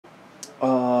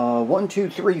1, 2,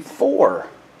 3, 4.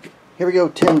 Here we go,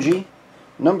 Tim G.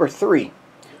 Number 3.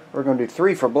 We're going to do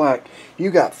 3 for black.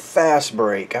 You got fast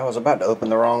break. I was about to open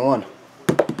the wrong one.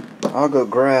 I'll go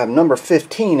grab number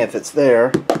 15 if it's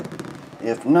there.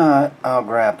 If not, I'll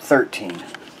grab 13.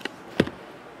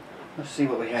 Let's see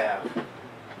what we have.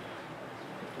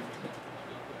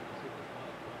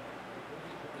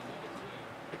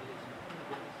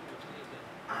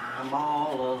 I'm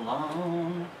all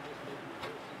alone.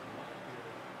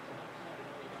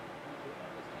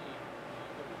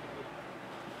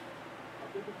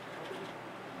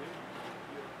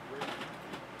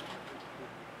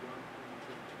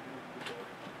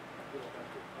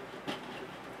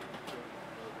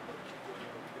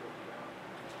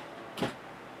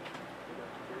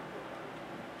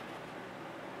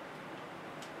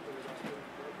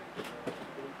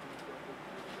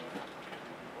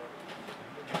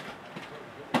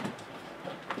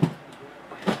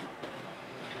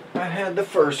 I had the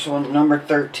first one, number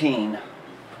 13.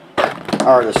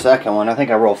 Or the second one. I think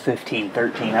I rolled 15,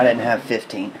 13. I didn't have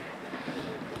 15.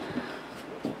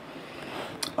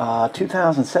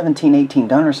 2017-18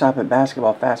 Donner Soppet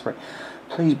Basketball Fast Break.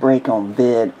 Please break on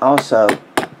bid. Also,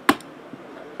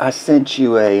 I sent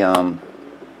you a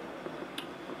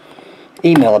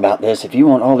email about this. If you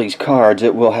want all these cards,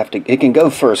 it can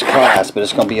go first class, but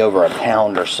it's going to be over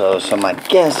 £1 or so. So my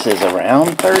guess is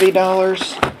around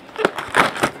 $30.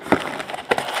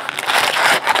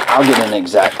 I'll get an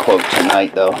exact quote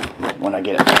tonight, though. When I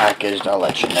get it packaged, I'll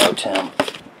let you know, Tim.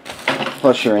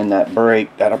 Plus, you're in that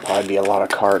break. That'll probably be a lot of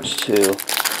cards, too.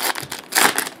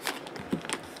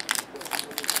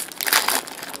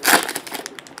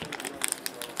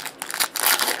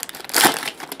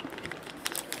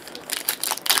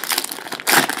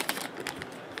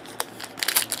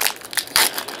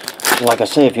 Like I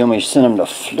say, if you want me to send them to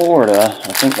Florida,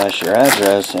 I think that's your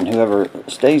address, and whoever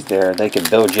stays there, they could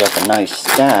build you up a nice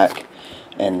stack,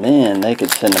 and then they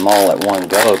could send them all at one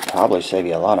go. It'd probably save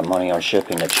you a lot of money on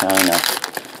shipping to China.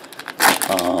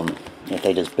 If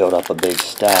they just built up a big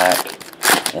stack,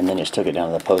 and then just took it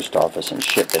down to the post office and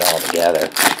shipped it all together.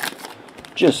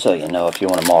 Just so you know, if you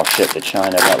want them all shipped to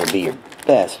China, that would be your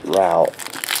best route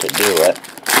to do it.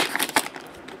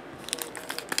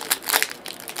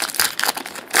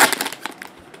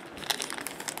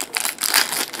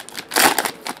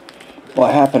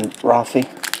 What happened, Rafi?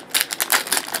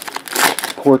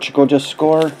 Portugal just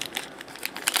scored?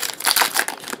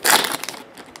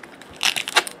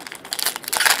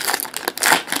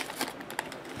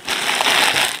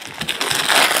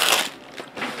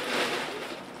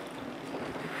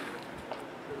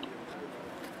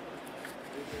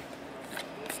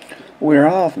 We're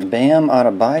off. Bam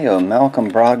Adebayo,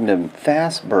 Malcolm Brogdon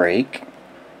fast break.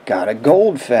 Got a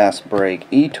gold fast break.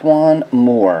 Etwan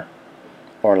Moore.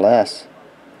 Or less.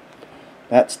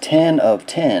 That's 10 of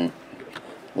 10.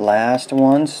 Last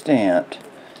one stamped.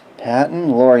 Patton,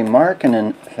 Lauri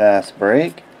Markkanen fast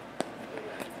break.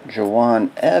 Jawan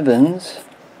Evans.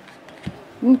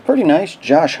 Pretty nice.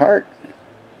 Josh Hart.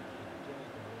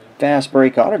 Fast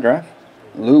break autograph.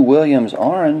 Lou Williams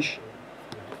orange.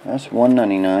 That's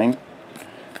 $1.99.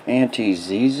 Ante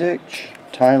Zizic.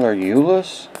 Tyler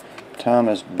Ulis.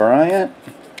 Thomas Bryant.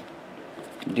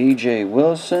 DJ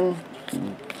Wilson.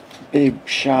 Big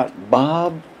Shot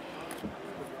Bob.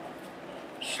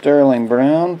 Sterling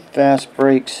Brown. Fast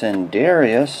break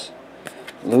Sindarius.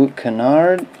 Luke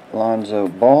Kennard. Lonzo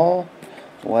Ball.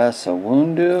 Wes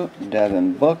Awundu.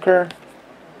 Devin Booker.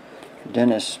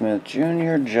 Dennis Smith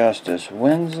Jr. Justice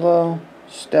Winslow.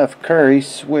 Steph Curry.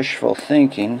 Wishful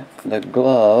Thinking. The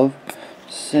Glove.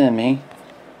 Simi.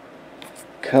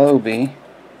 Kobe.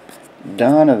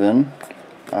 Donovan.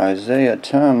 Isaiah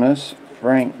Thomas.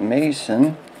 Frank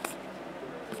Mason.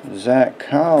 Zach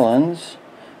Collins.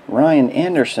 Ryan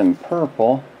Anderson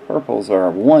purple. Purples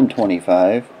are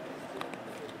 $125.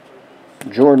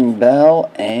 Jordan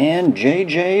Bell and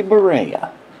JJ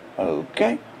Barea.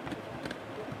 Okay.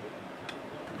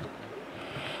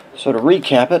 So to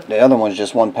recap it, the other one's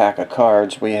just one pack of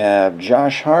cards. We have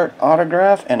Josh Hart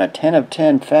autograph and a 10 of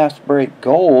 10 fast break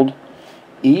gold.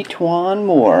 Etwan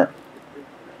Moore.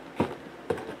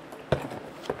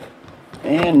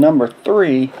 And number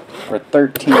 3 for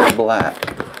 13 black.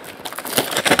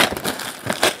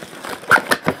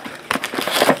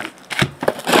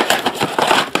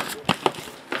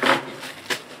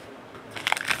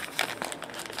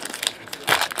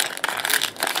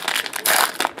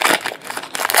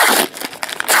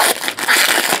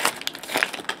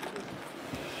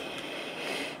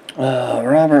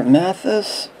 Robert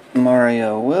Mathis,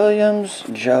 Mario Williams,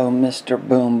 Joe Mr.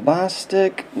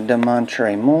 Boombastic,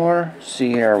 DeMontre Moore,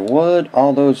 Sierra Wood,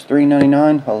 all those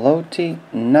 $3.99. Haloti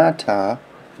Nata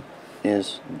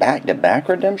is back-to-back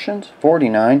redemptions,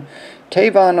 $49.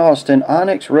 Tavon Austin,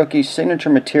 Onyx Rookie Signature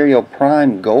Material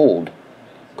Prime Gold.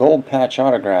 Gold patch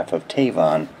autograph of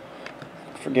Tavon.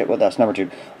 Forget what that's number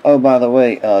 2. Oh, by the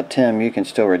way, Tim, you can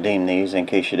still redeem these in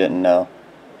case you didn't know.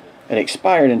 It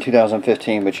expired in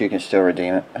 2015, but you can still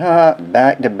redeem it.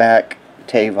 Back-to-back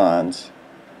Tavons.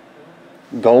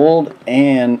 Gold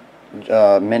and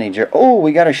mini jersey. Oh,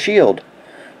 we got a shield.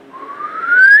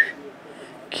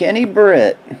 Kenny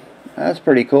Britt. That's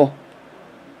pretty cool.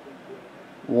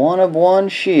 1/1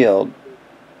 shield.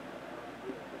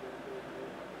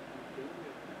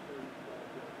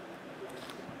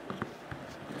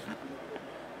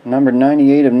 Number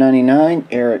 98/99,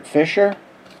 Eric Fisher.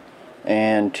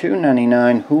 And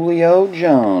 $2.99, Julio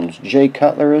Jones. Jay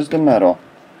Cutler is the metal.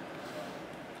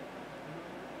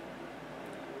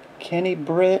 Kenny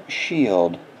Britt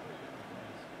shield.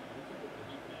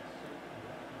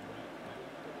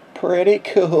 Pretty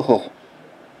cool.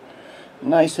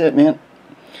 Nice hit, man.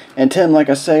 And Tim, like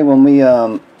I say, when we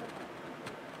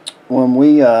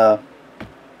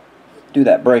do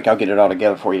that break, I'll get it all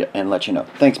together for you and let you know.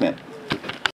 Thanks, man.